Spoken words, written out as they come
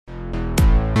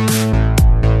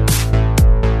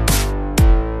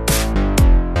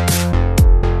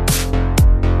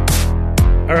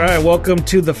right, welcome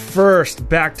to the first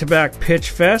back-to-back Pitch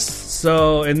Fest.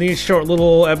 So in these short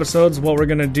little episodes, what we're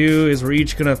going to do is we're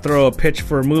each going to throw a pitch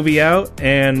for a movie out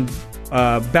and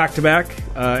back-to-back.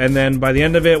 And then by the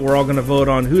end of it, we're all going to vote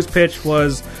on whose pitch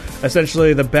was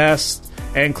essentially the best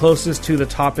and closest to the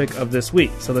topic of this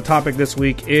week. So the topic this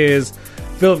week is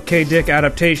Philip K. Dick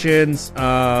adaptations,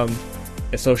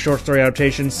 so short story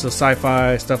adaptations, so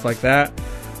sci-fi, stuff like that.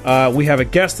 We have a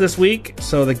guest this week,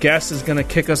 so the guest is going to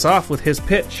kick us off with his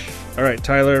pitch. All right,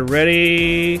 Tyler,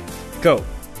 ready, go.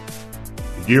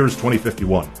 The year is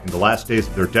 2051. In the last days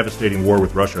of their devastating war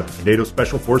with Russia, a NATO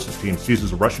Special Forces team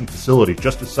seizes a Russian facility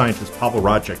just as scientist Pavel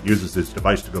Radchek uses his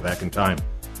device to go back in time.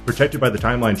 Protected by the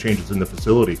timeline changes in the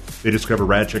facility, they discover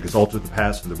Radchek has altered the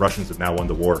past and the Russians have now won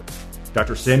the war.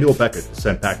 Dr. Samuel Beckett is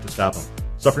sent back to stop him.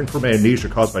 Suffering from amnesia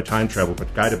caused by time travel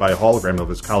but guided by a hologram of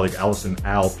his colleague Allison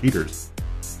Al Peters,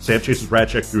 Sam chases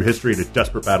Radchek through history in a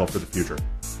desperate battle for the future.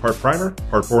 Part primer,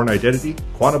 part Born Identity,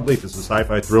 Quantum Leap is a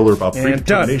sci-fi thriller about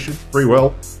predetermination, free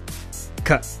will.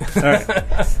 Cut. All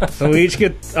right. So we each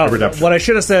get... what I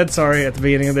should have said, sorry, at the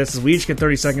beginning of this is we each get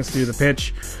 30 seconds to do the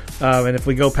pitch. And if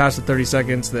we go past the 30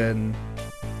 seconds, then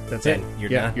that's it. You're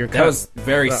done. You're that was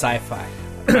very sci-fi.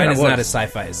 Mine is not as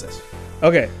sci-fi as this.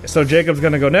 Okay, so Jacob's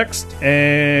going to go next,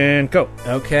 and go.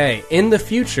 Okay. In the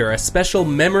future, a special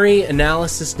memory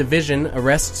analysis division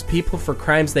arrests people for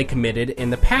crimes they committed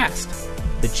in the past.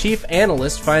 The chief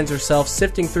analyst finds herself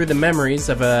sifting through the memories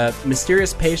of a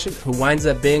mysterious patient who winds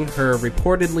up being her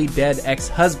reportedly dead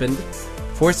ex-husband,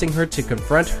 forcing her to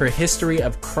confront her history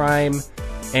of crime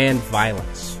and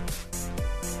violence.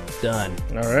 Done.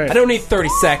 All right. I don't need 30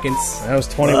 seconds. That was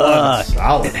 21.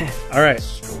 Solid. All right.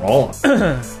 Strong.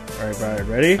 All right, Brian,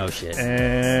 ready? Oh, shit.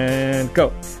 And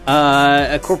go.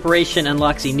 A corporation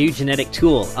unlocks a new genetic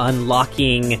tool,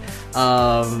 unlocking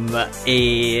a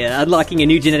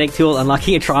new genetic tool,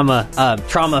 unlocking a trauma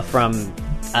from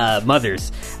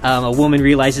mothers. A woman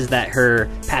realizes that her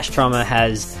past trauma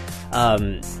has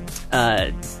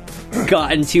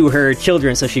gotten to her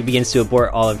children, so she begins to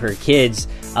abort all of her kids.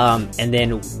 And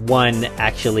then one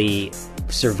actually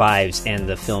survives, and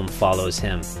the film follows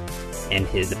him and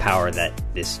the power that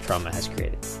this trauma has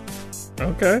created.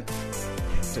 Okay.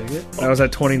 Take it. That was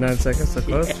at 29 seconds, I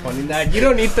suppose. Yeah. 29. You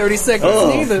don't need 30 seconds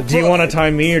either. Do you want to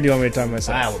time me, or do you want me to time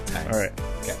myself? I will time. All right.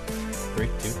 Okay. 3,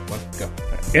 2, 1, go.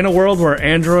 In a world where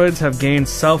androids have gained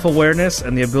self-awareness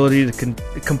and the ability to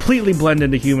completely blend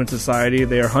into human society,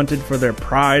 they are hunted for their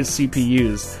prized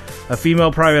CPUs. A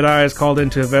female private eye is called in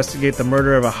to investigate the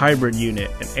murder of a hybrid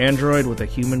unit, an android with a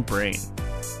human brain.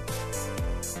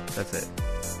 That's it.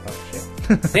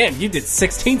 Damn, you did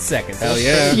 16 seconds. Hell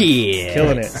yeah. Yeah.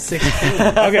 Killing it. 16.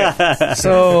 Okay,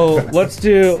 so let's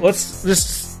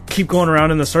just keep going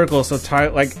around in the circle. So,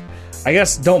 I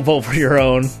guess don't vote for your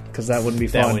own, because that wouldn't be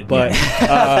fun. So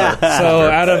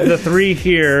out of the three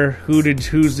here,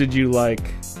 whose did you like?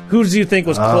 Who do you think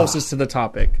was closest to the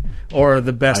topic, or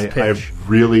the best pitch?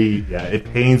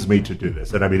 It pains me to do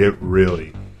this, and I mean, it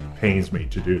really pains me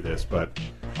to do this, but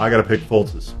I got to pick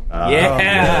Fultz's.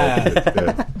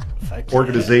 The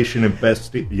organization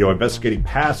investigating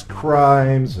past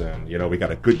crimes, and we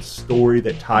got a good story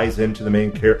that ties into the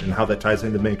main character, and how that ties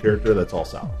into the main character. That's all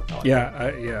solid. Fuck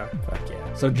yeah.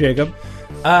 So Jacob,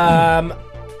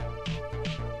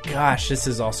 gosh, this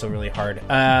is also really hard.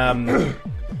 I'm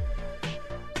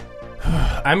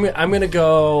gonna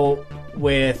go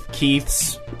with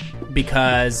Keith's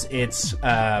because it's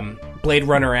Blade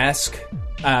Runner-esque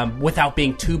without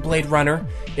being too Blade Runner.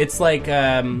 It's like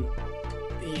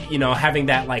having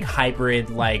that like hybrid,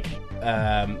 like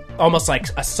almost like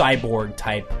a cyborg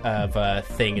type of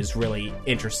thing is really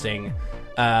interesting.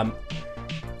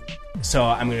 So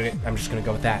I'm just gonna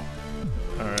go with that.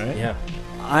 All right. Yeah.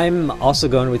 I'm also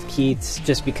going with Keith's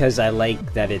just because I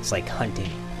like that it's like hunting,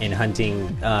 and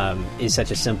hunting is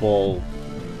such a simple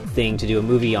thing to do a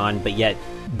movie on, but yet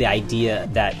the idea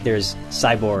that there's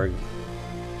cyborg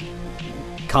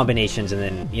combinations and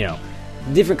then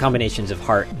different combinations of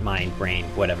heart, mind, brain,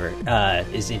 whatever,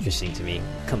 is interesting to me,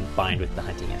 combined with the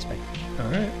hunting aspect. All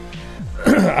right.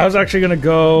 I was actually going to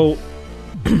go...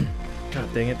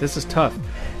 God dang it, this is tough.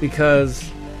 Because...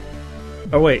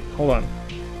 Oh, wait, hold on.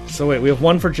 So, wait, we have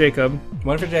one for Jacob.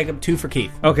 1 for Jacob, 2 for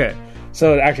Keith. Okay.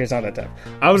 So, actually, it's not that tough.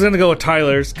 I was going to go with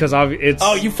Tyler's, because it's...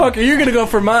 Oh, you fucker, you're going to go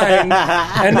for mine, and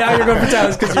now you're going for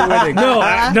Tyler's because you're winning. No,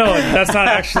 that's not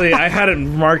actually... I had it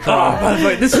marked wrong. Oh, by the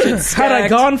way, this shit's stacked. Had I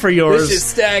gone for yours, this shit's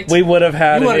stacked. We would have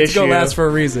had an issue. You wanted to go last for a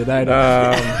reason, I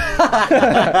know.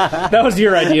 That was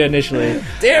your idea initially.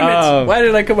 Damn it! Why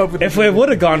did I come up with If we would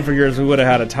have gone for yours, we would have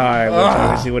had a tie, which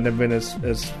obviously wouldn't have been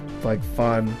as like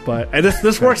fun. But and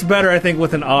this works better, I think,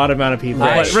 with an odd amount of people.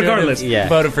 I But should've regardless,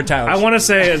 voted for Tyler. I want to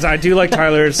say is I do like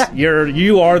Tyler's.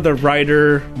 You are the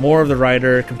writer, more of the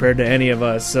writer compared to any of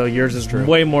us. So yours is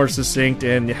way more succinct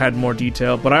and had more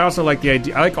detail. But I also like the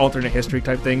idea. I like alternate history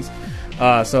type things.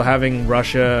 So having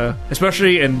Russia,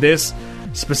 especially in this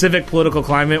specific political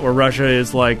climate where Russia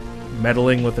is like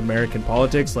meddling with American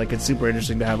politics, like it's super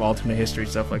interesting to have alternate history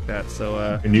stuff like that. So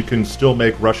And you can still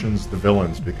make Russians the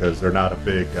villains because they're not a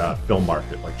big film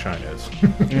market like China is.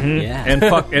 Yeah.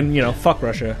 and fuck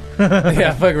Russia.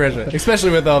 Yeah, fuck Russia.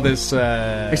 Especially with all this...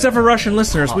 Except for Russian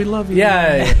listeners, we love you.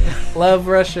 Yeah, love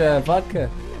Russia, vodka.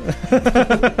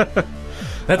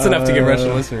 That's enough to get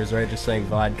Russian listeners, right? Just saying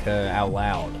vodka out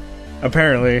loud.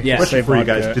 Apparently, Yeah. Question Say for you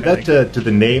vodka, guys: Did I that think. to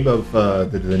the name of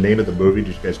the name of the movie?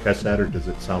 Did you guys catch that, or does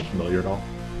it sound familiar at all?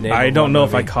 Name I of don't one know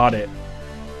if I movie. caught it.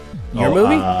 Your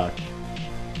movie?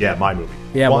 Yeah, my movie.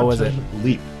 Yeah, what was it? Quantum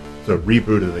Leap. It's a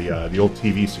reboot of the old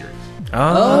TV series.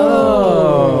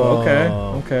 Oh,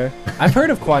 okay. I've heard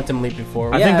of Quantum Leap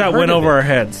before. I Yeah, think I've that heard went of over it. our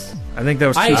heads. I think that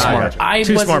was too I, smart. I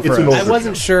Too wasn't, smart for It's an us. older I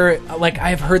wasn't show. sure. Like,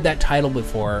 I've heard that title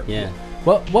before. Yeah.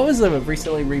 What was the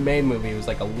recently remade movie? It was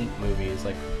like a Leap movie. It was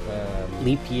like...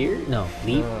 Leap year? No,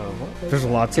 leap. what was There's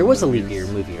lots. There of was a movies. leap year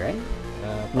movie, right?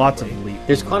 Lots of leap.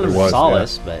 There's Quantum There was,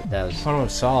 Solace, but that was Quantum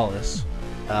of Solace.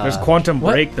 There's Quantum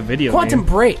what? Break, the video Quantum game.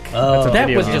 Break. Oh. That's a That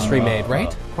video was game. just remade,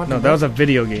 right? Quantum No, that was a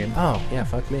video game. Oh, yeah,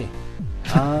 fuck me.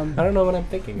 um, I don't know what I'm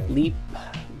thinking of. leap.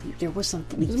 There was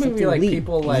something. This movie, like, leap.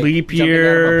 people, like, Leap jumping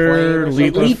Year, out of a plane or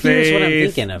Leap something. of Leap Year is what I'm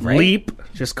Faith, thinking of, right? Leap,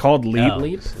 just called Leap. Oh.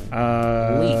 Leap?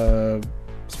 Uh,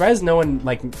 Surprised no one,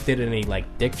 like, did any, like,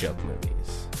 dick joke movies.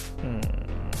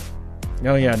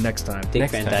 Oh yeah, next time. Dick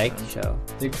Next Van time. Dyke show.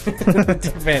 Dick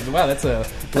Wow, that's a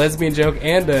lesbian joke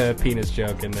and a penis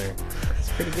joke in there. It's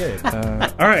pretty good.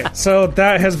 All right, so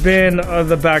that has been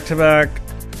the back-to-back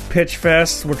Pitch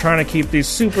Fest. We're trying to keep these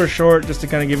super short just to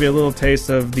kind of give you a little taste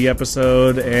of the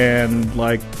episode and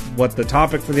like what the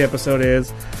topic for the episode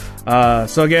is.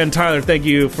 So again, Tyler, thank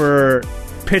you for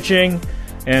pitching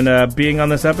and being on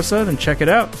this episode, and check it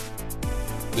out.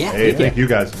 Yeah. Hey, thank you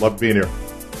guys. Love being here.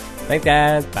 Thanks,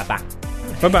 guys. Bye-bye.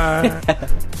 Bye-bye.